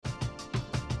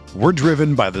We're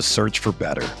driven by the search for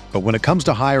better. But when it comes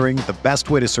to hiring, the best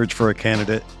way to search for a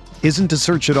candidate isn't to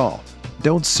search at all.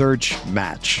 Don't search,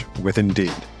 match with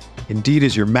Indeed. Indeed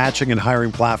is your matching and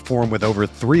hiring platform with over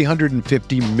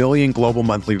 350 million global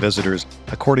monthly visitors,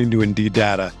 according to Indeed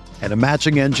data, and a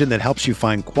matching engine that helps you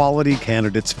find quality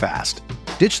candidates fast.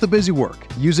 Ditch the busy work.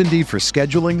 Use Indeed for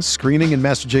scheduling, screening, and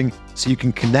messaging so you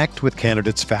can connect with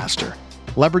candidates faster.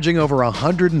 Leveraging over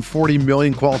 140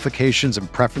 million qualifications and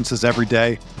preferences every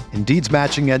day, Indeed's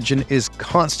matching engine is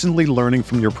constantly learning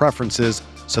from your preferences,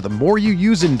 so the more you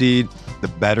use Indeed, the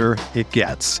better it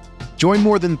gets. Join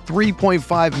more than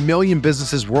 3.5 million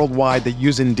businesses worldwide that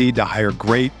use Indeed to hire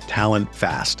great talent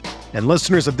fast. And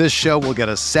listeners of this show will get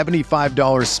a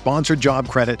 $75 sponsored job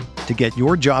credit to get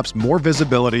your jobs more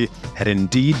visibility at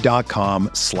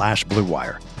Indeed.com/Blue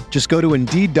Wire. Just go to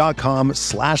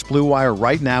Indeed.com/Blue Wire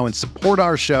right now and support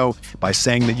our show by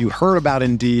saying that you heard about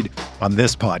Indeed on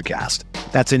this podcast.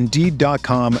 That's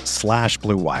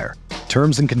Indeed.com/Blue Wire.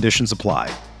 Terms and conditions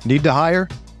apply. Need to hire?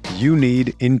 You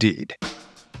need Indeed.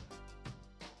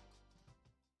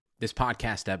 This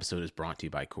podcast episode is brought to you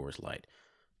by Coors Light.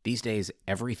 These days,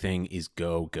 everything is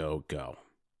go, go, go.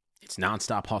 It's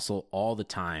nonstop hustle all the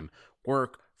time.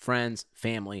 Work, friends,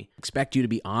 family, expect you to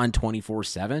be on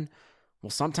 24/7. Well,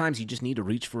 sometimes you just need to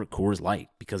reach for a Coors Light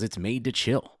because it's made to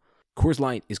chill. Coors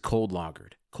Light is cold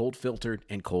lagered, cold filtered,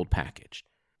 and cold packaged.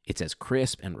 It's as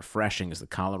crisp and refreshing as the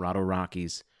Colorado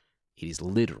Rockies. It is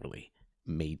literally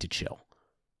made to chill.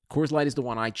 Coors Light is the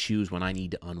one I choose when I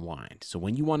need to unwind. So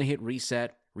when you want to hit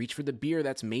reset, reach for the beer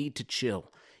that's made to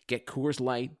chill. Get Coors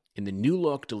Light in the new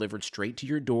look delivered straight to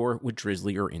your door with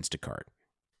Drizzly or Instacart.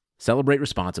 Celebrate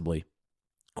responsibly.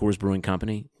 Coors Brewing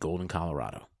Company, Golden,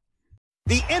 Colorado.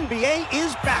 The NBA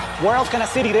is back. Where else can a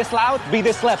city this loud be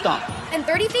this slept on? And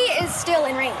 30 feet is still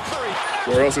in range.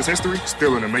 Where else is history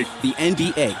still in the making? The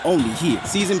NBA, only here.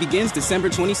 Season begins December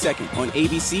 22nd on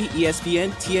ABC, ESPN,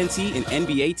 TNT, and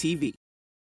NBA TV.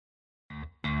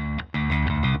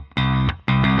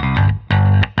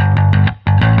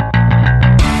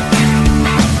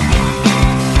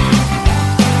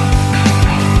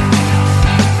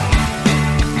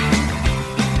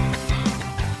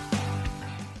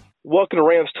 Welcome to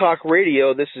Rams Talk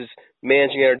Radio. This is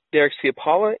Managing Editor Derek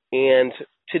Ciapala, and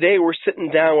today we're sitting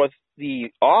down with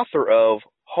the author of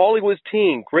Hollywood's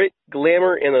Teen, Grit,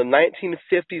 Glamour, in the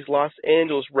 1950s Los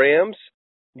Angeles Rams,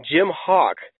 Jim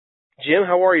Hock. Jim,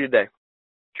 how are you today?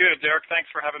 Good, Derek. Thanks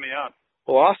for having me on.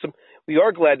 Well, awesome. We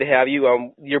are glad to have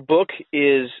you. Your book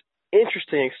is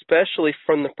interesting, especially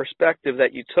from the perspective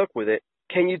that you took with it.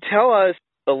 Can you tell us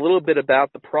a little bit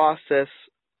about the process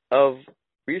of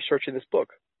researching this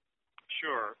book?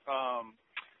 Sure.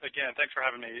 Again, thanks for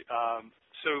having me.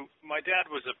 So my dad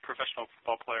was a professional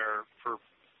football player for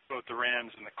both the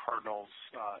Rams and the Cardinals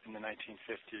in the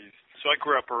 1950s. So I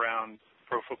grew up around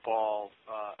pro football,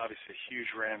 obviously a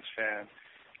huge Rams fan.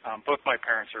 Both my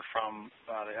parents are from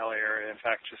the LA area. In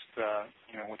fact, just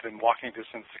within walking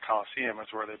distance to Coliseum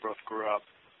is where they both grew up.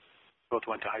 Both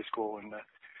went to high school in the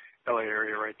LA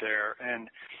area right there.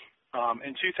 And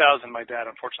in 2000, my dad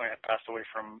unfortunately had passed away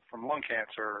from lung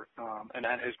cancer, and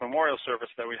at his memorial service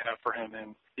that we have for him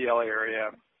in the LA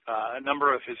area, a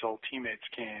number of his old teammates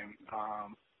came,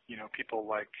 people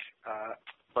like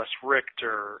Les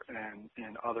Richter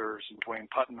and others, and Dwayne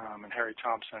Putnam and Harry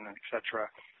Thompson, et cetera.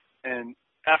 And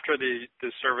after the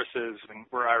services, and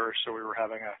we're Irish, so we were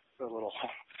having a little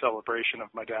celebration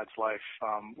of my dad's life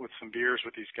with some beers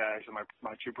with these guys and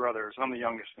my two brothers. I'm the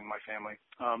youngest in my family.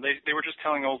 They were just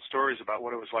telling old stories about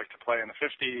what it was like to play in the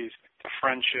 50s, the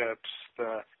friendships,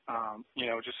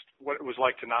 just what it was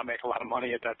like to not make a lot of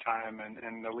money at that time,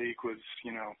 and the league was,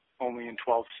 only in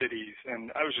 12 cities.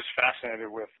 And I was just fascinated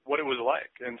with what it was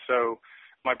like. And so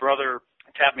my brother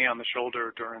tapped me on the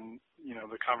shoulder during,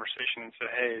 the conversation and said,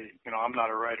 hey, I'm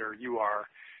not a writer, you are.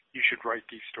 You should write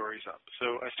these stories up.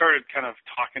 So I started kind of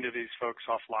talking to these folks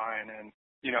offline and,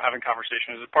 having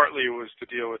conversations. Partly it was to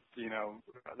deal with,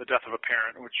 the death of a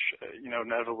parent, which,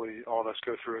 inevitably all of us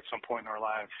go through at some point in our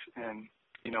lives. And,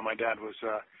 my dad was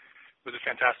a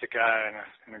fantastic guy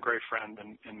and a great friend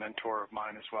and mentor of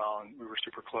mine as well. And we were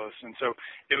super close. And so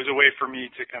it was a way for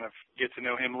me to kind of get to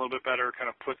know him a little bit better,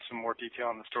 kind of put some more detail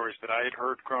on the stories that I had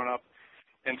heard growing up.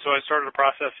 And so I started a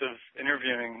process of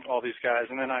interviewing all these guys,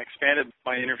 and then I expanded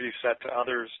my interview set to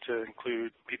others to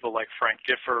include people like Frank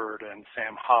Gifford and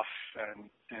Sam Huff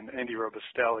and Andy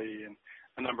Robustelli, and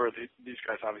a number of these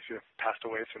guys obviously have passed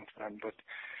away since then. But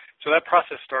so that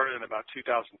process started in about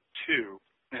 2002,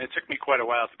 and it took me quite a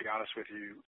while, to be honest with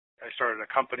you. I started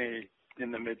a company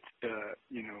in the mid, 2000s,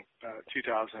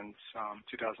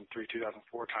 2003,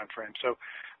 2004 timeframe. So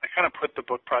I kind of put the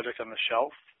book project on the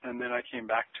shelf, and then I came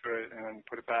back to it and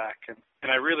put it back.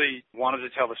 And I really wanted to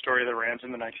tell the story of the Rams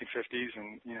in the 1950s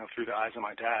and, through the eyes of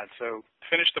my dad. So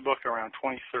finished the book around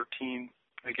 2013.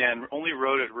 Again, only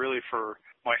wrote it really for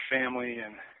my family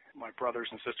and my brothers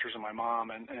and sisters and my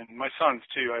mom and my sons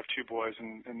too. I have two boys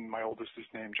and my oldest is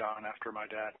named John after my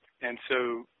dad. And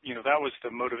so, that was the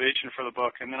motivation for the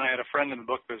book. And then I had a friend in the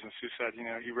book business who said,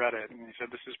 he read it and he said,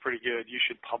 this is pretty good. You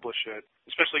should publish it,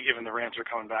 especially given the Rams are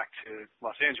coming back to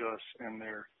Los Angeles. And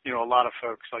there, a lot of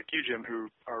folks like you, Jim,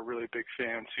 who are really big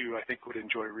fans who I think would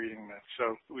enjoy reading this.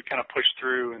 So we kind of pushed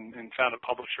through and found a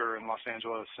publisher in Los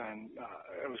Angeles. And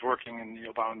I was working in the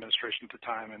Obama administration at the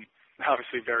time and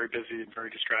obviously very busy and very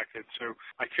distracted. So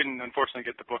I couldn't, unfortunately,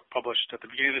 get the book published at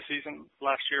the beginning of the season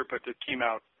last year, but it came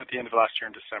out at the end of last year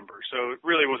in December. So it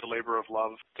really was a labor of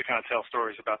love to kind of tell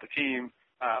stories about the team.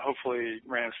 Hopefully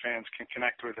Rams fans can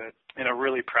connect with it in a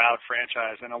really proud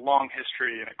franchise and a long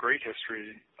history and a great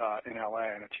history in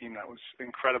LA, and a team that was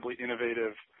incredibly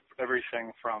innovative. Everything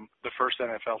from the first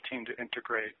NFL team to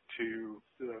integrate to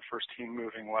the first team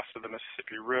moving west of the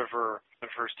Mississippi River, the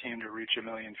first team to reach 1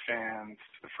 million fans,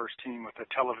 the first team with a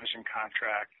television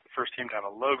contract, the first team to have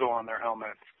a logo on their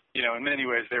helmets. In many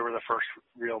ways, they were the first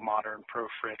real modern pro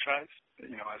franchise,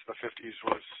 as the 50s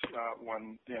was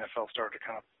when the NFL started to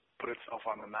kind of put itself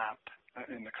on the map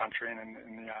in the country and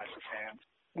in the eyes of fans.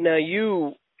 Now,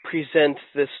 you present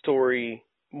this story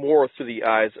more through the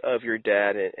eyes of your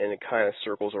dad, and it kind of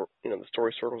circles, the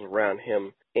story circles around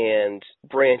him and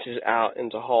branches out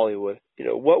into Hollywood.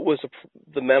 What was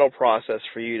the mental process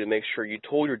for you to make sure you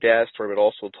told your dad's story, but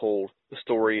also told the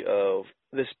story of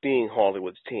this being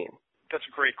Hollywood's team? That's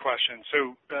a great question.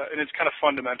 So, and it's kind of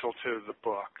fundamental to the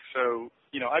book. So,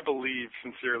 I believe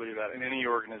sincerely that in any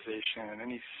organization, in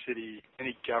any city,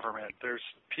 any government, there's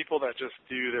people that just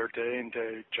do their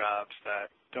day-to-day jobs that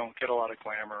don't get a lot of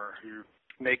glamour, who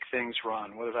make things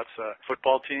run, whether that's a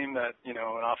football team that,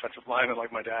 an offensive lineman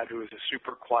like my dad, who is a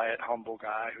super quiet, humble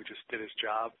guy who just did his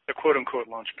job, a quote-unquote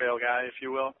lunch pail guy, if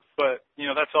you will. But,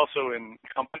 that's also in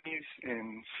companies,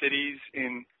 in cities,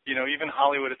 in, even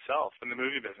Hollywood itself, in the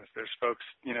movie business. There's folks,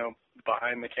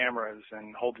 behind the cameras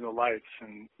and holding the lights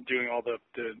and doing all the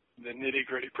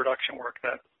nitty-gritty production work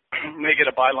that may get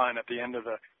a byline at the end of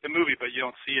the movie, but you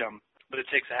don't see them. But it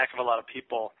takes a heck of a lot of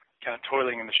people kind of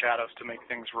toiling in the shadows to make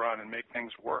things run and make things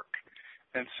work.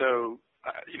 And so,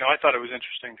 I thought it was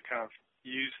interesting to kind of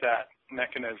use that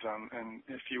mechanism and,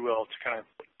 if you will, to kind of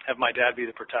have my dad be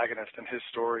the protagonist in his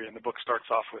story. And the book starts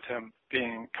off with him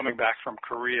coming back from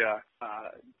Korea,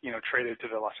 traded to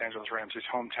the Los Angeles Rams, his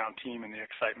hometown team, and the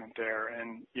excitement there.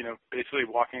 And, basically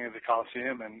walking into the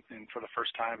Coliseum and for the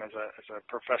first time as a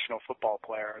professional football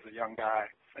player, as a young guy.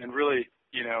 And really,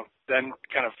 then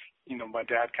kind of, my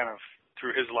dad kind of,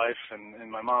 through his life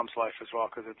and my mom's life as well,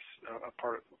 because it's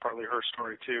partly her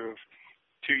story too, of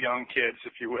two young kids,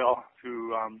 if you will,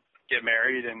 who get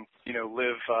married and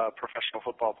live a professional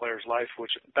football player's life,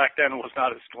 which back then was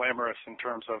not as glamorous in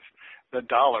terms of the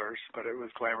dollars, but it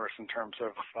was glamorous in terms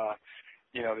of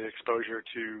the exposure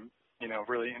to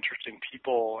really interesting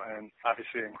people and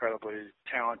obviously incredibly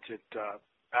talented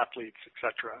athletes,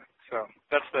 etc. So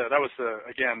that was the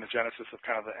genesis of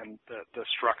kind of the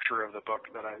structure of the book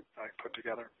that I put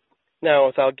together. Now,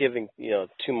 without giving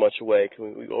too much away,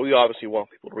 we obviously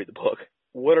want people to read the book.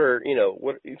 What are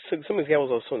some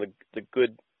examples of some of the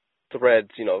good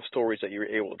threads, stories that you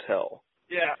were able to tell?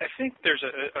 Yeah, I think there's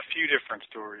a few different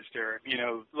stories, Derek.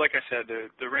 Like I said,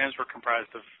 the Rams were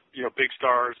comprised of big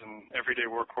stars and everyday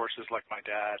workhorses like my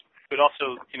dad, but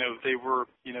also they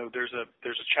were there's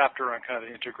a chapter on kind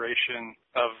of the integration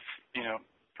of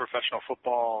professional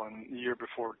football, and the year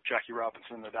before Jackie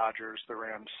Robinson and the Dodgers, the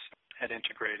Rams had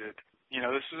integrated.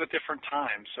 This is a different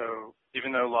time. So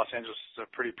even though Los Angeles is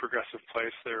a pretty progressive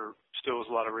place, there still is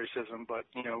a lot of racism. But,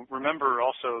 remember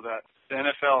also that the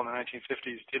NFL in the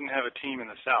 1950s didn't have a team in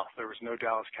the South. There was no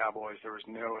Dallas Cowboys. There was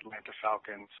no Atlanta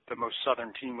Falcons. The most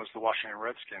southern team was the Washington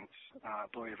Redskins,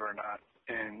 believe it or not.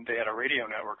 And they had a radio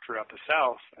network throughout the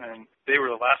South, and they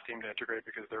were the last team to integrate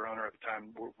because their owner at the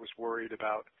time was worried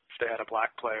about if they had a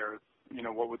black player,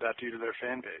 what would that do to their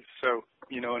fan base? So,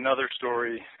 another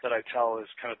story that I tell is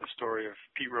kind of the story of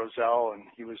Pete Rozelle, and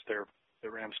he was the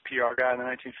Rams PR guy in the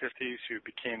 1950s who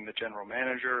became the general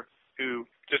manager, who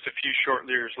just a few short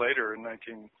years later in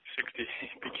 1960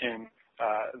 became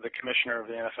the commissioner of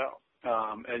the NFL.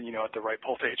 and, at the ripe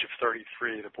old age of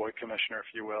 33, the boy commissioner, if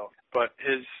you will. But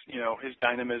his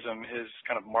dynamism, his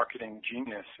kind of marketing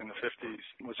genius in the 50s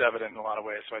was evident in a lot of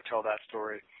ways, so I tell that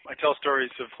story. I tell stories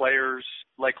of players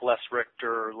like Les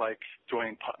Richter, like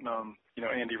Dwayne Putnam,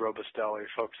 Andy Robustelli,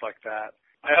 folks like that.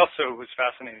 I also was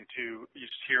fascinated too,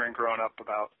 just hearing growing up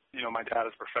about, my dad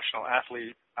as a professional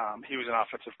athlete. He was an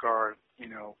offensive guard.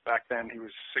 Back then he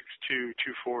was 6'2",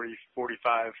 240,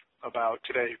 45. About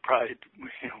today, probably,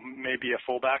 maybe a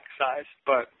fullback size.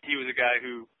 But he was a guy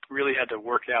who really had to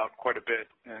work out quite a bit.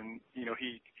 And,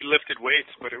 he lifted weights,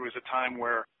 but it was a time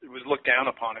where it was looked down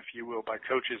upon, if you will, by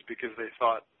coaches because they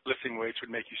thought lifting weights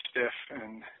would make you stiff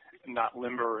and not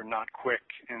limber or not quick.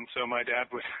 And so my dad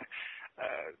would,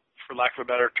 for lack of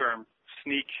a better term,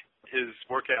 sneak his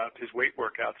weight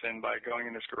workouts in by going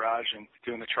in his garage and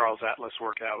doing the Charles Atlas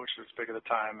workout, which was big at the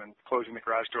time, and closing the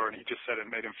garage door. And he just said it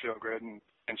made him feel good and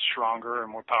stronger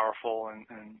and more powerful. And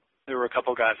there were a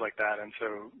couple guys like that. And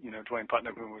so, Dwayne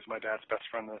Putnam, who was my dad's best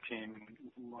friend on the team,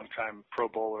 longtime Pro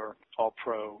Bowler,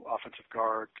 all-pro offensive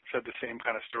guard, said the same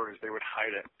kind of stories. They would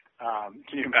hide it.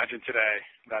 Can you imagine today,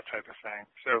 that type of thing?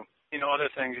 So, other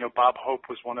things, Bob Hope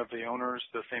was one of the owners,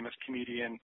 the famous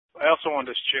comedian. I also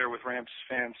wanted to share with Rams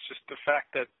fans just the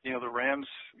fact that, the Rams,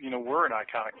 were an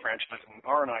iconic franchise and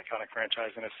are an iconic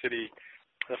franchise in a city,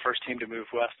 the first team to move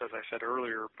west, as I said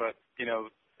earlier. But,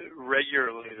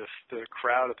 regularly the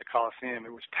crowd at the Coliseum,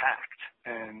 it was packed.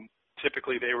 And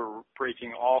typically they were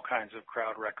breaking all kinds of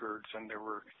crowd records, and there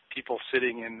were people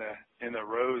sitting in the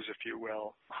rows, if you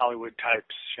will, Hollywood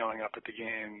types showing up at the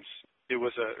games. It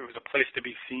was a place to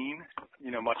be seen,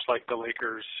 much like the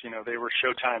Lakers. They were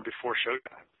Showtime before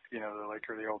Showtime.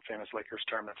 The old famous Lakers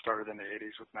term that started in the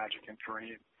 80s with Magic and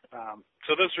Kareem.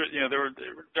 So those are, there were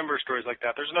a number of stories like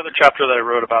that. There's another chapter that I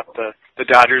wrote about the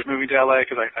Dodgers moving to LA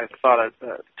because I thought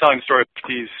telling the story of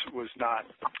these was not,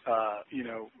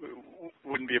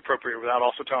 wouldn't be appropriate without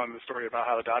also telling the story about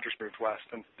how the Dodgers moved west.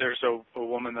 And there's a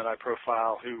woman that I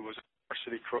profile who was our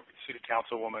city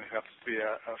councilwoman who happens to be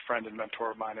a friend and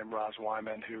mentor of mine named Roz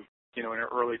Wyman, who, in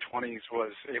her early 20s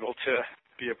was able to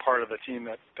be a part of the team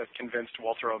that convinced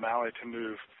Walter O'Malley to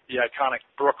move the iconic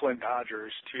Brooklyn Dodgers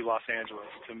to Los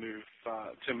Angeles to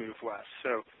move west.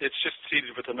 So it's just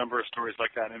seeded with a number of stories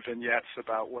like that and vignettes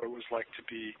about what it was like to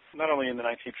be not only in the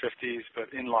 1950s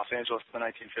but in Los Angeles in the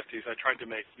 1950s. I tried to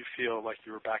make you feel like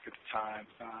you were back at the time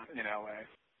in LA.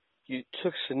 You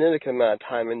took a significant amount of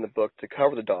time in the book to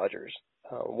cover the Dodgers.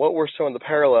 What were some of the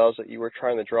parallels that you were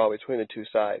trying to draw between the two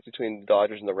sides, between the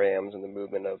Dodgers and the Rams and the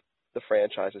movement of the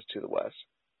franchises to the West?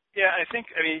 Yeah, I think,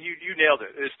 you nailed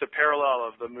it. It's the parallel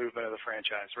of the movement of the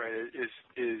franchise, right?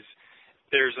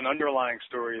 There's an underlying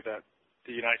story that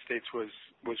the United States was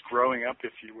growing up,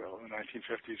 if you will. In the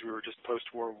 1950s, we were just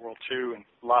post-World War II, and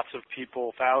lots of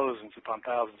people, thousands upon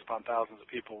thousands of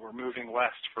people were moving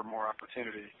west for more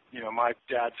opportunity. My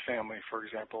dad's family, for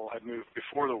example, had moved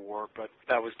before the war, but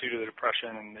that was due to the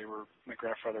Depression, and my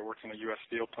grandfather worked in a U.S.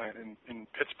 steel plant in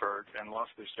Pittsburgh and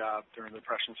lost his job during the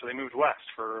Depression, so they moved west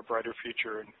for a brighter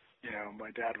future. And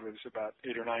my dad was about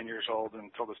 8 or 9 years old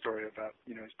and told the story about,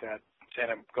 his dad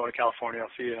saying, "I'm going to California,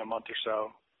 I'll see you in a month or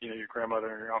so. Your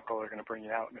grandmother and your uncle are going to bring you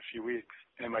out in a few weeks."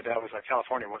 And my dad was like,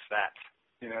 "California, what's that?"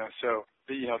 So,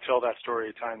 tell that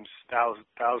story times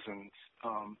thousands.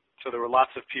 So there were lots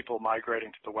of people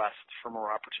migrating to the West for more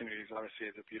opportunities. Obviously,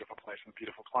 it's a beautiful place and a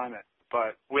beautiful climate.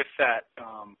 But with that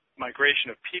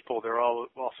migration of people, there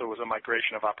also was a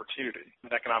migration of opportunity, an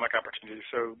economic opportunity.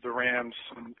 So the Rams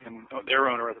and their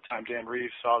owner at the time, Dan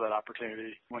Reeves, saw that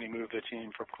opportunity when he moved the team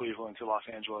from Cleveland to Los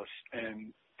Angeles. And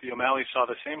the O'Malleys saw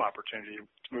the same opportunity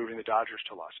moving the Dodgers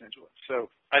to Los Angeles. So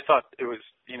I thought it was,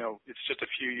 it's just a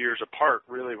few years apart,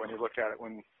 really, when you look at it,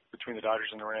 between the Dodgers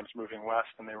and the Rams moving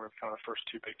west, and they were kind of the first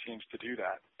two big teams to do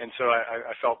that. And so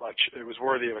I felt like it was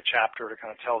worthy of a chapter to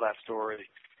kind of tell that story,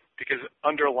 because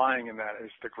underlying in that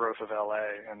is the growth of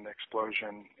LA and the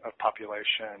explosion of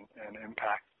population and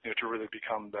impact, to really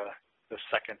become the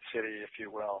second city, if you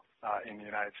will, in the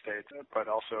United States, but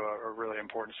also a really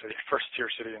important city, first-tier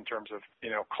city in terms of,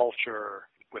 culture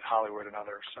with Hollywood and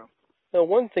others. So. Now,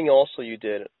 one thing also you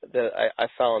did that I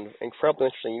found incredibly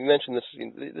interesting, you mentioned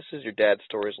this is your dad's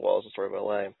story as well as the story of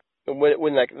LA. And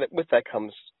with that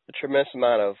comes a tremendous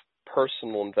amount of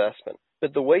personal investment.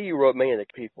 But the way you wrote many of the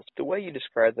people, the way you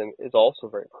described them is also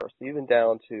very personal, even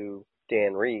down to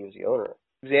Dan Reeves, the owner.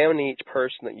 Examining each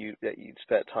person that you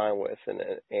spent time with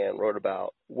and wrote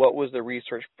about, what was the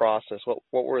research process?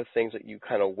 What were the things that you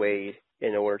kind of weighed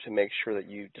in order to make sure that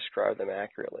you described them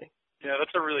accurately? Yeah,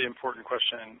 that's a really important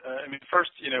question.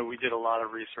 First, we did a lot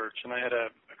of research, and I had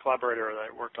a collaborator that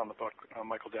worked on the book,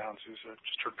 Michael Downs, who's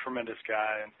just a tremendous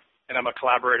guy. And and I'm a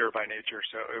collaborator by nature,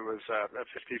 so it was a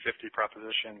 50-50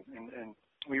 proposition. And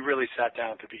we really sat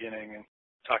down at the beginning and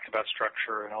talked about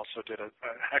structure, and also did a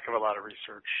heck of a lot of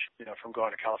research, from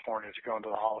going to California to going to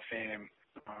the Hall of Fame.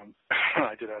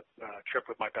 I did a trip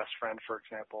with my best friend, for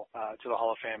example, to the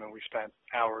Hall of Fame, and we spent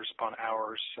hours upon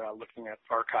hours looking at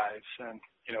archives and,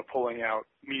 pulling out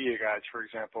media guides, for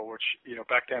example, which,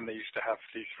 back then they used to have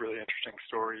these really interesting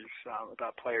stories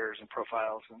about players and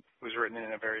profiles, and it was written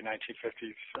in a very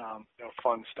 1950s,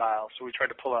 fun style. So we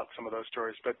tried to pull out some of those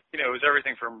stories. But, it was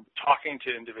everything from talking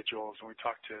to individuals, and we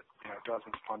talked to,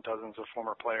 dozens upon dozens of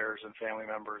former players and family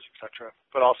members, et cetera,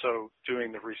 but also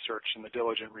doing the research and the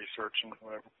diligent research, and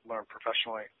what I've learned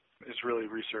professionally is really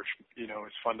research,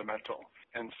 is fundamental.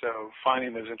 And so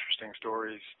finding those interesting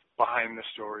stories behind the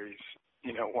stories,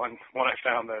 one I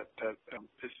found that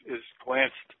is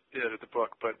glanced at the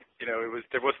book, but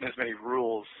there wasn't as many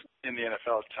rules in the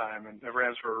NFL at the time, and the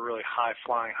Rams were a really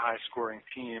high-flying, high-scoring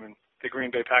team, and the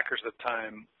Green Bay Packers at the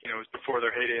time, it was before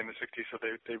their heyday in the 60s, so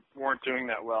they weren't doing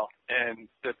that well, and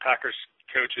the Packers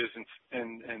coaches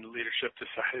and leadership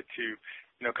decided to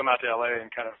come out to LA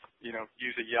and kind of,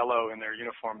 use a yellow in their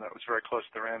uniform that was very close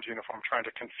to the Rams uniform, trying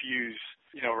to confuse,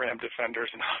 Ram defenders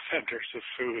and offenders of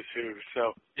who is who.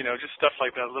 So, just stuff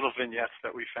like that, little vignettes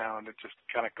that we found, it's just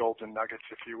kind of golden nuggets,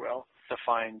 if you will, to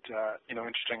find,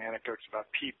 interesting anecdotes about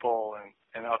people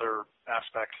and other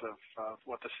aspects of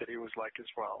what the city was like as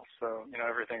well. So,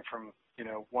 everything from,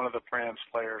 one of the Rams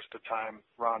players at the time,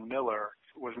 Ron Miller,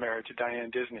 was married to Diane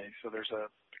Disney. So there's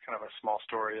a kind of a small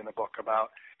story in the book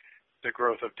about the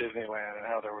growth of Disneyland and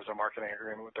how there was a marketing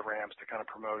agreement with the Rams to kind of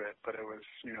promote it. But it was,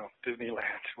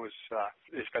 Disneyland was,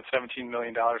 they spent $17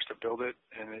 million to build it,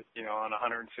 and it, on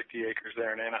 160 acres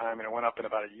there in Anaheim, and it went up in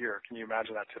about a year. Can you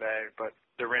imagine that today? But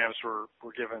the Rams were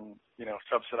given,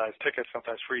 subsidized tickets,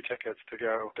 sometimes free tickets to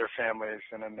go with their families,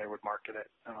 and then they would market it.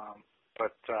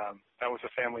 But that was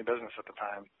a family business at the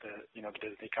time, the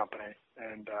Disney company.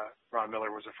 And Ron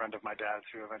Miller was a friend of my dad's,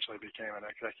 who eventually became an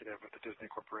executive with the Disney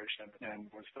Corporation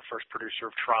and was the first producer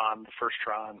of Tron, the first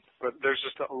Tron. But there's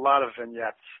just a lot of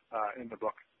vignettes in the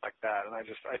book like that. And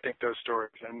I think those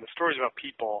stories, and the stories about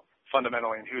people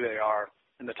fundamentally and who they are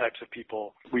and the types of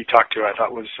people we talked to, I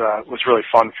thought was really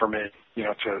fun for me,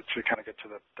 to kind of get to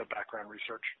the background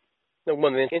research. Now,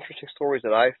 one of the interesting stories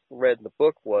that I read in the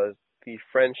book was the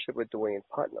friendship with Dwayne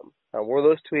Putnam. Were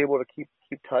those two able to keep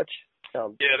touch?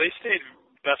 Yeah, they stayed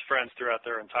best friends throughout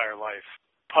their entire life.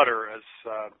 Putter,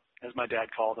 as my dad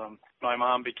called him. My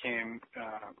mom became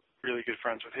really good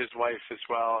friends with his wife as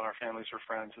well, and our families were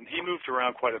friends. And he moved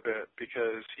around quite a bit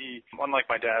because unlike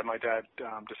my dad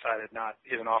decided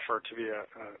he had an offer to be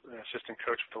an assistant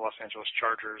coach with the Los Angeles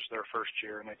Chargers their first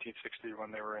year in 1960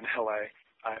 when they were in LA.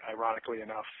 Ironically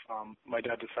enough, my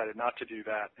dad decided not to do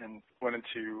that and went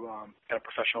into kind of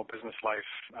professional business life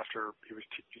after he was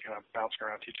kind of bouncing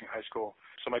around teaching high school.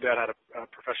 So my dad had a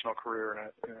professional career in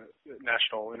a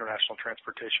international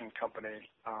transportation company,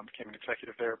 became an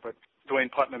executive there. But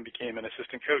Dwayne Putnam became an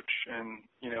assistant coach and,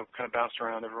 kind of bounced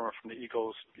around everywhere from the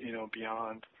Eagles,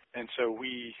 beyond. And so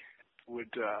we would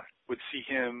see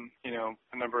him,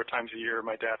 a number of times a year.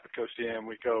 My dad would go see him.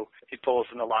 He'd pull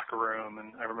us in the locker room.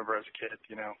 And I remember as a kid,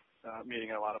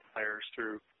 meeting a lot of players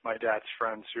through my dad's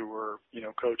friends who were,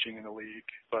 coaching in the league.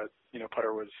 But,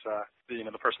 Putter was,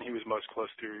 the person he was most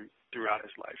close to throughout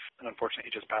his life. And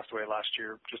unfortunately, he just passed away last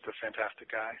year. Just a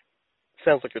fantastic guy.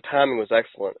 Sounds like your timing was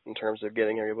excellent in terms of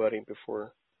getting everybody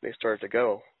before they started to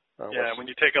go. Yeah, when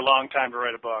you take a long time to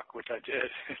write a book, which I did,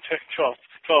 it took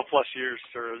 12 plus years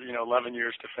or 11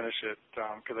 years to finish it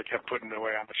because I kept putting it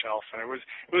away on the shelf, and it was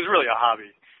really a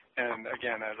hobby. And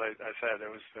again, as I said,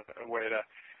 it was a way to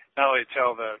not only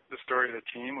tell the story of the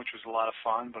team, which was a lot of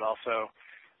fun, but also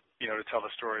to tell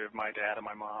the story of my dad and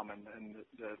my mom and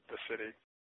the city.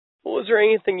 Well, is there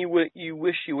anything you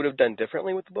wish you would have done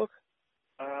differently with the book?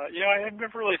 I had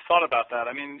never really thought about that.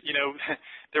 I mean,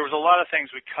 there was a lot of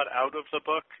things we cut out of the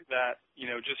book that,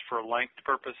 just for length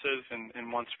purposes,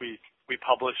 and once we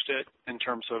published it in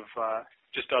terms of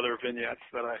just other vignettes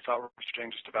that I thought were interesting,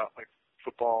 just about like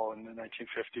football in the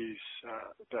 1950s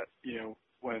that,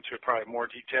 went into probably more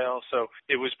detail. So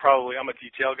it was probably, I'm a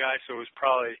detail guy, so it was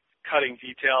probably cutting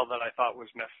detail that I thought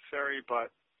was necessary, but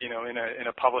in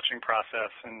a publishing process.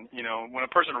 And, when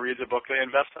a person reads a book, they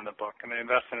invest in the book and they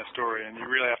invest in a story, and you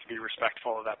really have to be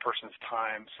respectful of that person's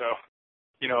time. So,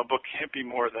 a book can't be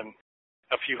more than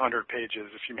a few hundred pages.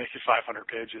 If you make it 500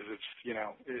 pages, it's,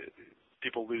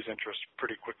 people lose interest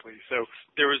pretty quickly. So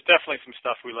there was definitely some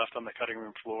stuff we left on the cutting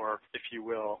room floor, if you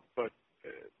will, but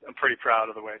I'm pretty proud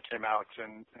of the way it came out,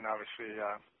 and obviously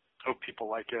hope people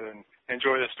like it and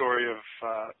enjoy the story of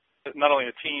not only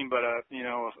a team, but a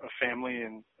family,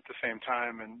 and at the same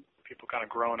time, and people kind of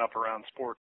growing up around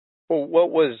sports. Well,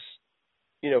 what was,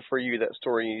 for you, that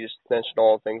story you just mentioned,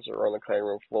 all the things that were on the cutting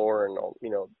room floor and all,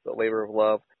 the labor of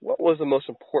love. What was the most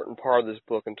important part of this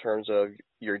book in terms of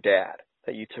your dad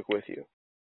that you took with you?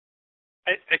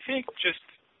 I think just,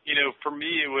 for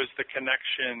me, it was the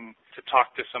connection to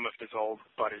talk to some of his old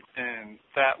buddies. And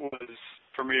that was,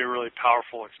 for me, a really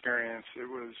powerful experience. It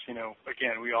was,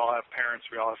 again, we all have parents,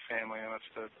 we all have family, and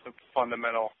that's the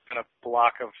fundamental kind of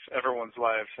block of everyone's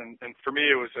lives. And for me,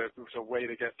 it was a way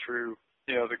to get through,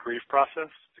 the grief process,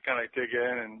 to kind of dig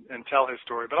in and tell his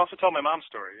story, but also tell my mom's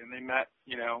story. And they met,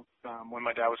 when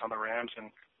my dad was on the Rams,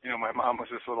 and my mom was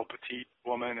this little petite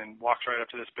woman and walked right up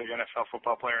to this big NFL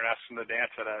football player and asked him to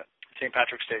dance at a St.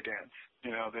 Patrick's Day dance.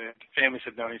 The families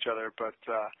had known each other, but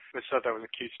I just thought that was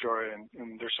a cute story. And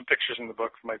there's some pictures in the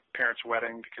book of my parents'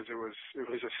 wedding, because it was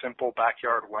a simple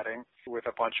backyard wedding with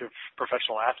a bunch of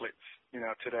professional athletes.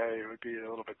 Today it would be a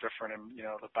little bit different in,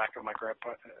 the back of my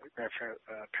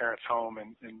grandparents' home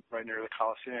and right near the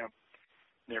Coliseum,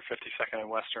 near 52nd and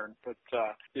Western. But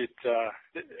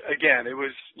again, it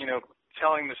was,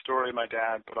 telling the story of my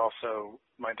dad, but also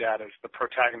my dad is the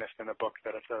protagonist in the book,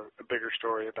 that it's a bigger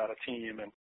story about a team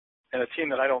and a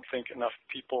team that I don't think enough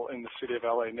people in the city of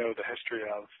LA know the history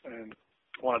of, and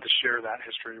wanted to share that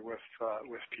history with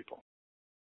people.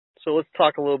 So let's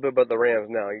talk a little bit about the Rams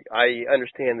now. I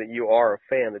understand that you are a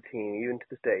fan of the team, even to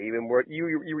this day. You were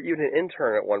even an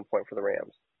intern at one point for the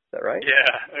Rams. Is that right?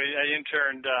 Yeah, I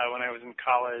interned when I was in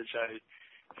college. I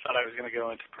thought I was going to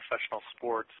go into professional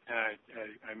sports, and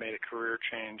I made a career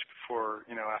change before,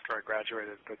 after I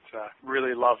graduated, but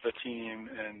really loved the team,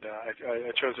 and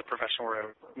I chose a profession where I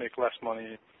would make less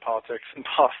money, politics and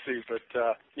policy, but,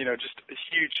 just a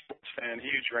huge sports fan,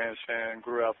 huge Rams fan,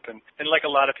 grew up, and like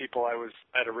a lot of people, I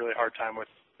had a really hard time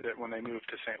with it when they moved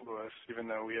to St. Louis,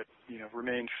 even though we had,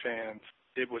 remained fans.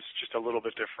 It was just a little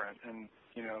bit different, and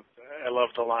I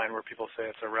love the line where people say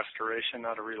it's a restoration,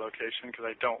 not a relocation, because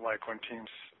I don't like when teams,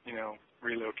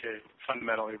 relocate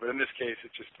fundamentally. But in this case,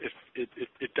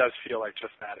 it does feel like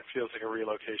just that. It feels like a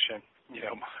relocation.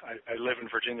 I live in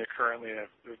Virginia currently. I've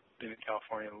been in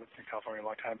California and lived in California a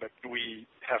long time. But we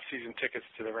have season tickets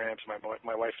to the Rams. My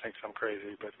wife thinks I'm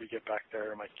crazy, but we get back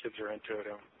there, and my kids are into it.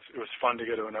 It was fun to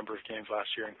go to a number of games last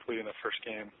year, including the first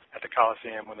game at the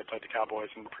Coliseum when they played the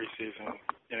Cowboys in the preseason.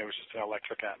 And it was just an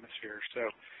electric atmosphere. So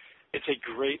it's a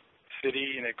great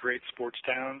city and a great sports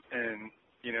town, and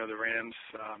the Rams,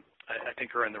 I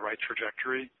think, are in the right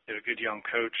trajectory. They have a good young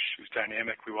coach who's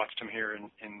dynamic. We watched him here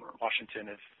in Washington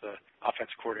as the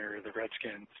offensive coordinator of the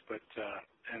Redskins, but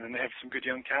and then they have some good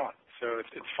young talent. So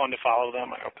it's fun to follow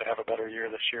them. I hope they have a better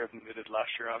year this year than they did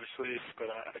last year, obviously,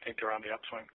 but I think they're on the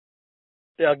upswing.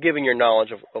 Now, given your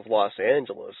knowledge of Los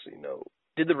Angeles,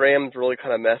 did the Rams really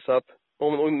kind of mess up?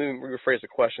 Well, let me rephrase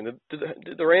the question.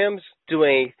 Did the Rams do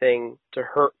anything to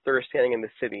hurt their standing in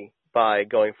the city by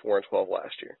going 4-12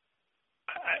 last year?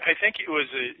 I think it was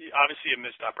obviously a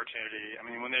missed opportunity. I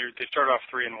mean, when they started off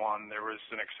 3-1, there was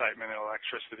an excitement and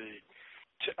electricity.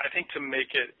 I think to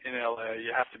make it in LA,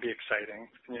 you have to be exciting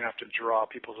and you have to draw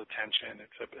people's attention.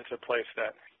 It's a place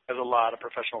that has a lot of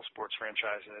professional sports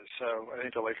franchises. So I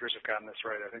think the Lakers have gotten this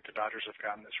right. I think the Dodgers have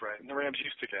gotten this right. And the Rams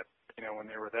used to get,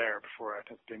 when they were there before I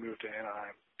think they moved to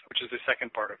Anaheim, which is the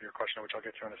second part of your question, which I'll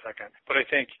get to in a second. But I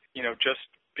think, just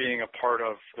being a part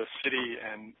of the city,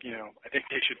 and, I think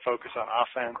they should focus on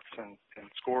offense and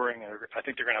scoring. I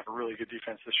think they're going to have a really good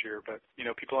defense this year. But,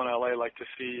 people in LA like to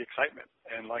see excitement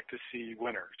and like to see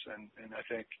winners. And I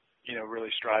think,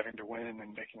 really striving to win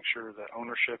and making sure that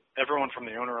ownership, everyone from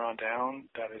the owner on down,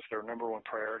 that is their number one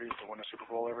priority, to win a Super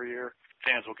Bowl every year.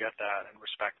 Fans will get that and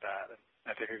respect that. And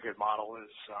I think a good model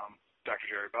is Dr.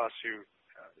 Jerry Buss, who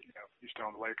used to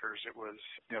own the Lakers. It was,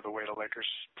 the way the Lakers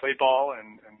played ball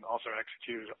and also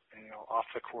executed, off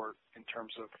the court in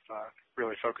terms of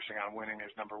really focusing on winning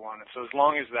as number one. And so as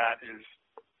long as that is,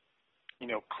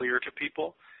 clear to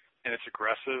people and it's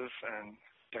aggressive and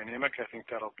dynamic, I think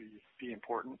that'll be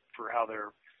important for how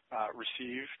they're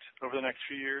received over the next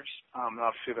few years.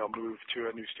 Obviously, they'll move to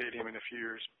a new stadium in a few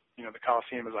years. The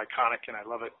Coliseum is iconic, and I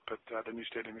love it, but the new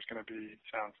stadium is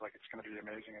sounds like it's going to be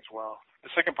amazing as well.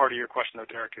 The second part of your question, though,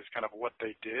 Derek, is kind of what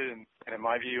they did, and in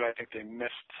my view, I think they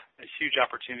missed a huge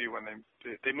opportunity when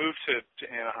they moved to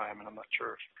Anaheim, and I'm not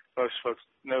sure if most folks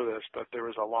know this, but there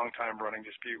was a long-time running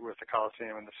dispute with the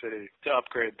Coliseum and the city to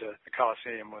upgrade the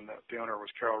Coliseum when the owner was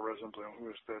Carol Rosenblum,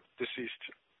 who was the deceased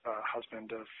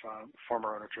husband of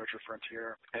former owner George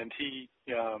Frontier. And he,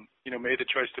 made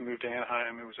the choice to move to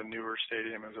Anaheim. It was a newer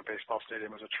stadium. It was a baseball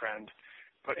stadium. It was a trend.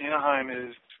 But Anaheim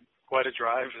is quite a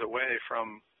drive away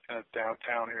from kind of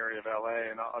downtown area of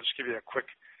LA. And I'll just give you a quick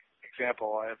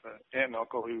example. I have an aunt and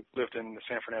uncle who lived in the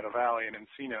San Fernando Valley in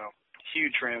Encino,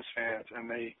 huge Rams fans, and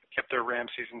they kept their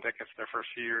Rams season tickets their first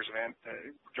few years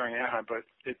during Anaheim. But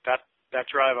that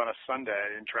drive on a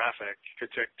Sunday in traffic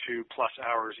could take 2+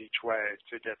 hours each way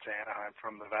to get to Anaheim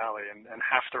from the Valley, and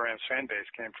half the Rams fan base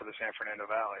came for the San Fernando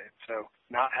Valley. So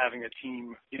not having a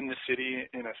team in the city,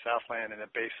 in a Southland, in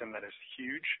a basin that is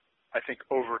huge, I think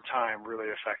over time really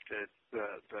affected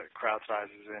the crowd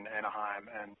sizes in Anaheim,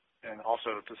 and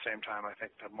also at the same time, I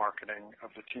think the marketing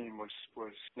of the team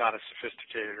was not as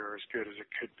sophisticated or as good as it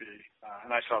could be.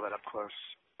 And I saw that up close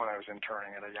when I was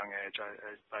interning at a young age.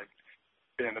 I'd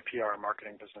been in the PR and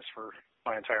marketing business for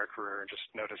my entire career and just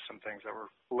noticed some things that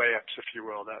were layups, if you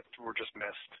will, that were just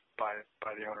missed by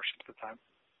the ownership at the time.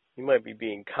 You might be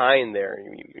being kind there.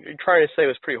 You're trying to say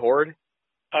it was pretty horrid?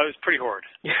 It was pretty horrid.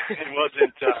 It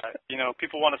wasn't,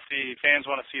 fans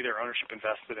want to see their ownership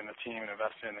invested in the team and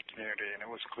invested in the community, and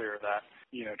it was clear that,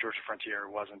 Georgia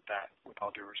Frontier wasn't that, with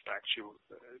all due respect. She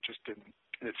just didn't,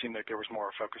 it seemed like there was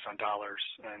more focus on dollars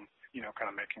and,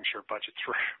 kind of making sure budgets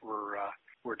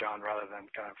were done rather than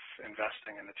kind of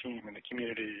investing in the team and the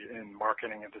community and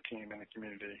marketing of the team and the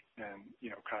community and,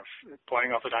 kind of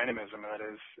playing off the dynamism that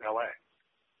is LA.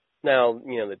 Now,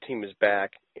 the team is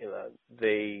back.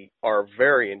 They are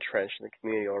very entrenched in the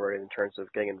community already in terms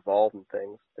of getting involved in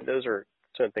things. And those are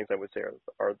some of the things I would say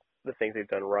are the things they've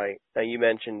done right. Now, you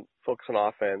mentioned focus on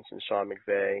offense and Sean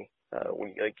McVay.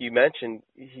 Like you mentioned,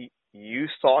 you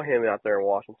saw him out there in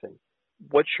Washington.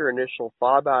 What's your initial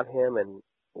thought about him, and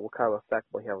what kind of effect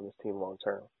will he have on this team long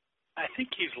term? I think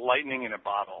he's lightning in a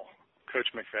bottle, Coach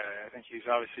McVay. I think he's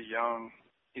obviously young.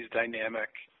 He's dynamic.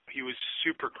 He was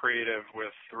super creative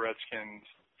with the Redskins,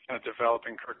 kind of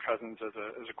developing Kirk Cousins as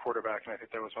a quarterback, and I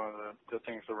think that was one of the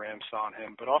things the Rams saw in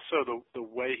him. But also the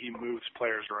way he moves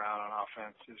players around on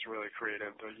offense is really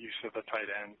creative. The use of the tight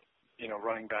end,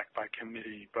 running back by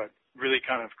committee, but really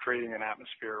kind of creating an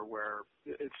atmosphere where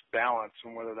it's balanced,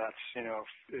 and whether that's,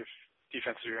 if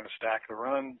defenses are going to stack the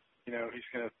run, he's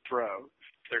going to throw.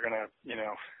 If they're going to,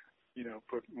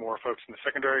 put more folks in the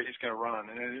secondary, he's going to run.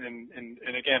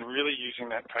 And again, really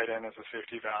using that tight end as a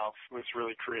safety valve was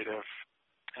really creative.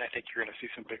 And I think you're going to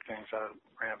see some big things out of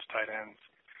Rams tight ends.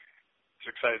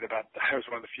 I was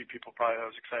one of the few people probably that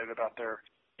was excited about their,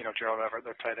 Gerald Everett,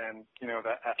 their tight end,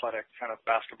 that athletic kind of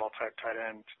basketball type tight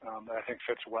end that I think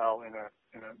fits well in a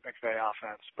McVay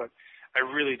offense. But I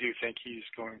really do think he's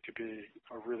going to be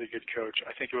a really good coach.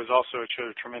 I think it was also showed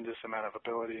a tremendous amount of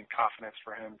ability and confidence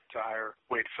for him to hire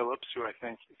Wade Phillips, who I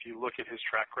think if you look at his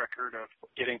track record of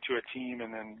getting to a team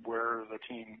and then where the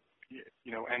team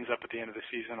ends up at the end of the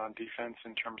season on defense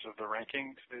in terms of the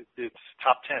rankings, it's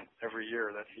top 10 every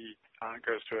year that he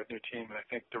goes to a new team. And I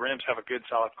think the Rams have a good,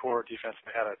 solid core defense.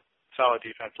 They had a solid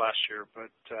defense last year,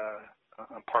 but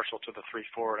I'm partial to the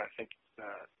 3-4, and I think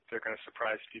they're going to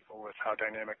surprise people with how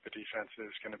dynamic the defense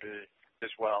is going to be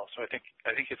as well. So I think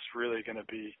it's really going to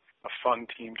be a fun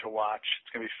team to watch.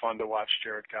 It's going to be fun to watch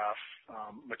Jared Goff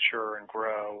mature and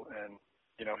grow, and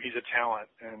he's a talent,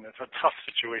 and it's a tough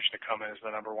situation to come in as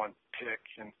the number one pick,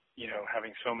 and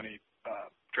having so many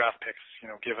draft picks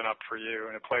given up for you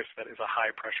in a place that is a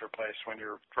high pressure place when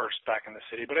you're first back in the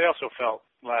city. But I also felt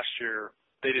last year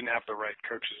they didn't have the right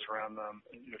coaches around them.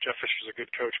 Jeff Fisher's a good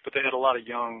coach, but they had a lot of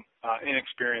young,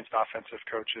 inexperienced offensive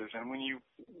coaches. And when you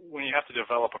have to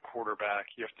develop a quarterback,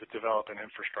 you have to develop an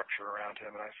infrastructure around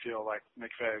him. And I feel like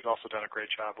McVay has also done a great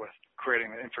job with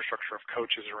creating the infrastructure of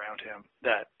coaches around him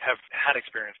that have had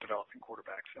experience developing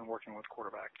quarterbacks and working with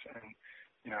quarterbacks. And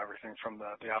everything from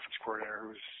the offense coordinator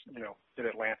who's in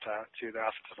Atlanta to the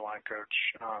offensive line coach.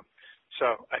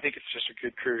 So I think it's just a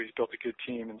good crew. He's built a good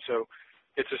team, and so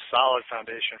it's a solid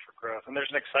foundation for growth, and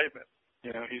there's an excitement.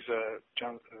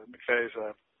 Sean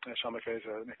McVay's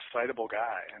an excitable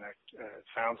guy, and it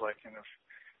sounds like,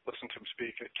 listen to him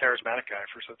speak, a charismatic guy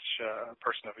for such a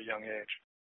person of a young age.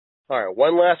 All right,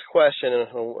 one last question, and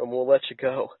we'll let you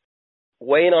go.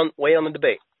 Weigh in on the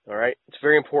debate. All right, it's a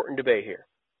very important debate here.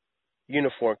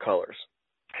 Uniform colors.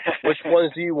 Which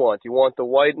ones do you want? Do you want the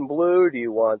white and blue? Do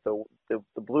you want the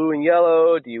blue and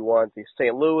yellow? Do you want the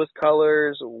St. Louis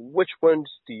colors? Which ones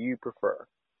do you prefer?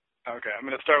 Okay, I'm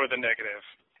going to start with the negative.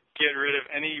 Get rid of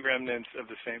any remnants of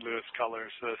the St. Louis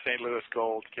colors. So the St. Louis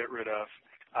gold, get rid of.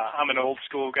 I'm an old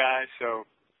school guy, so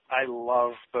I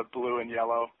love the blue and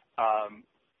yellow.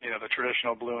 The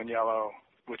traditional blue and yellow,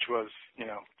 which was,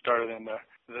 started in the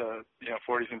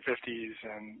 40s and 50s.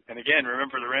 And again,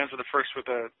 remember the Rams were the first with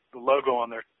the logo on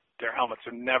their helmets,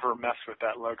 and never mess with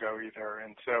that logo either.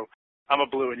 And so I'm a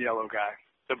blue and yellow guy.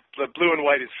 The blue and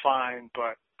white is fine,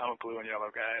 but I'm a blue and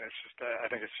yellow guy, and it's just I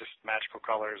think it's just magical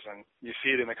colors, and you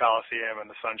see it in the Coliseum and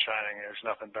the sun shining. There's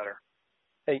nothing better.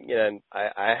 Hey, and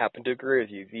I happen to agree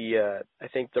with you. I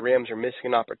think the Rams are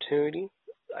missing an opportunity.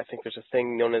 I think there's a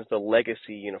thing known as the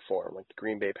legacy uniform, like the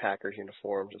Green Bay Packers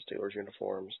uniforms, the Steelers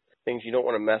uniforms, things you don't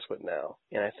want to mess with now.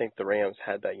 And I think the Rams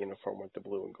had that uniform with the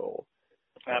blue and gold.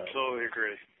 Absolutely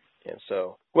agree. And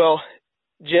so, well,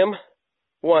 Jim,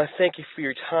 I want to thank you for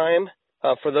your time.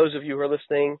 For those of you who are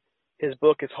listening, his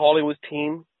book is Hollywood's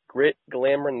Team, Grit,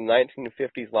 Glamour in the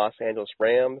 1950s Los Angeles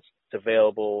Rams. It's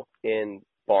available in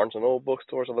Barnes & Noble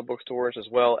bookstores, other bookstores, as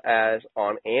well as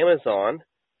on Amazon.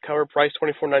 Cover price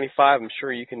 $24.95. I'm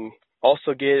sure you can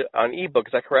also get it on ebook.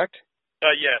 Is that correct?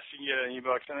 Yes, you can get it on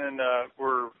ebooks, and then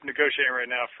we're negotiating right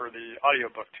now for the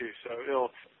audiobook too. So it'll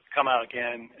come out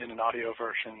again in an audio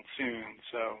version soon.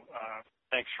 So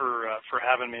thanks for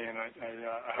having me, and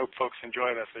I hope folks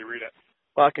enjoy it as they read it.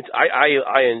 Well,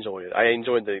 I enjoyed it. I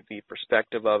enjoyed the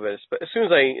perspective of it. But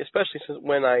especially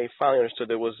when I finally understood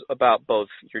it was about both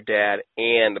your dad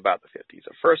and about the 50s.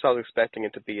 At first, I was expecting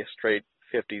it to be a straight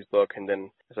 50s book, and then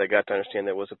as I got to understand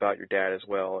that it was about your dad as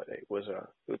well,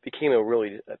 it became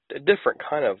a different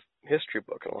kind of history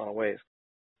book in a lot of ways.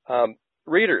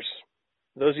 Readers,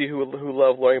 those of you who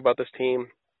love learning about this team,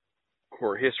 who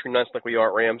are history nuts like we are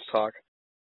at Rams Talk,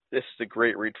 this is a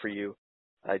great read for you.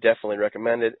 I definitely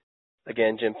recommend it.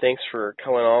 Again, Jim, thanks for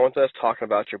coming on with us, talking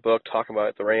about your book, talking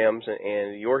about the Rams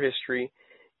and your history,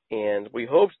 and we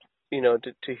hope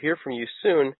to hear from you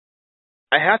soon.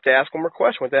 I have to ask one more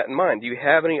question with that in mind. Do you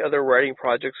have any other writing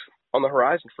projects on the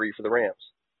horizon for you for the Rams?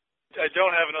 I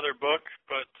don't have another book,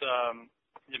 but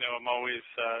I'm always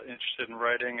interested in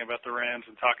writing about the Rams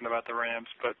and talking about the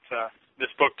Rams. But this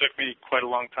book took me quite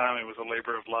a long time. It was a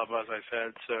labor of love, as I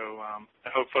said. So I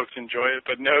hope folks enjoy it.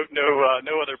 But no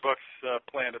other books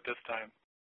planned at this time.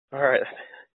 All right.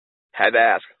 Had to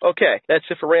ask. Okay, that's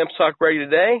it for Rams Talk Radio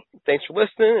today. Thanks for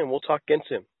listening, and we'll talk again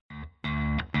soon.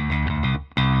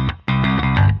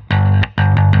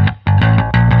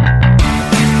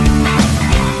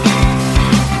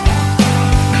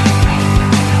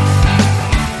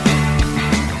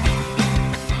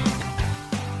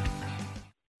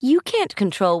 You can't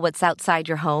control what's outside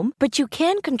your home, but you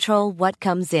can control what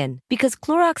comes in. Because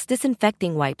Clorox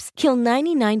disinfecting wipes kill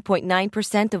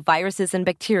 99.9% of viruses and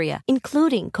bacteria,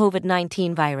 including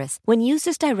COVID-19 virus, when used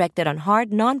as directed on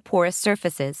hard, non-porous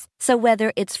surfaces. So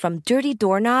whether it's from dirty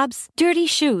doorknobs, dirty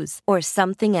shoes, or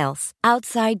something else,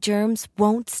 outside germs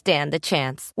won't stand a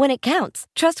chance. When it counts,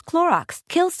 trust Clorox.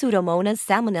 Kill Pseudomonas,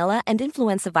 Salmonella, and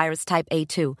influenza virus type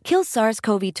A2. Kill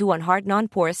SARS-CoV-2 on hard,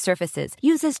 non-porous surfaces.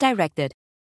 Use as directed.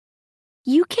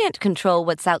 You can't control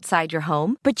what's outside your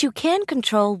home, but you can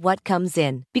control what comes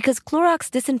in. Because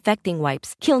Clorox disinfecting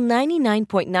wipes kill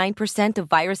 99.9% of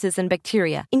viruses and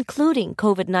bacteria, including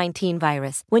COVID-19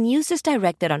 virus, when used as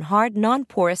directed on hard,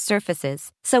 non-porous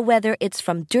surfaces. So whether it's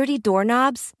from dirty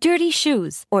doorknobs, dirty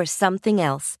shoes, or something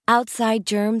else, outside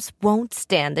germs won't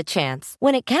stand a chance.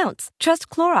 When it counts, trust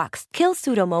Clorox. Kill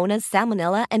Pseudomonas,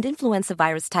 Salmonella, and influenza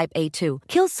virus type A2.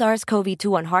 Kill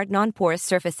SARS-CoV-2 on hard, non-porous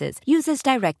surfaces. Use as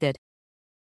directed.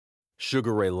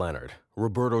 Sugar Ray Leonard,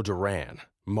 Roberto Duran,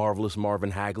 Marvelous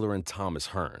Marvin Hagler, and Thomas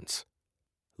Hearns.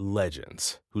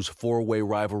 Legends, whose four-way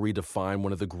rivalry defined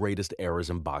one of the greatest eras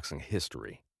in boxing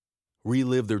history.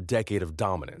 Relive their decade of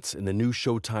dominance in the new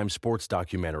Showtime sports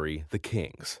documentary, The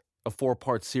Kings, a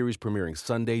 4-part series premiering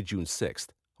Sunday, June 6th,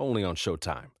 only on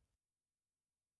Showtime.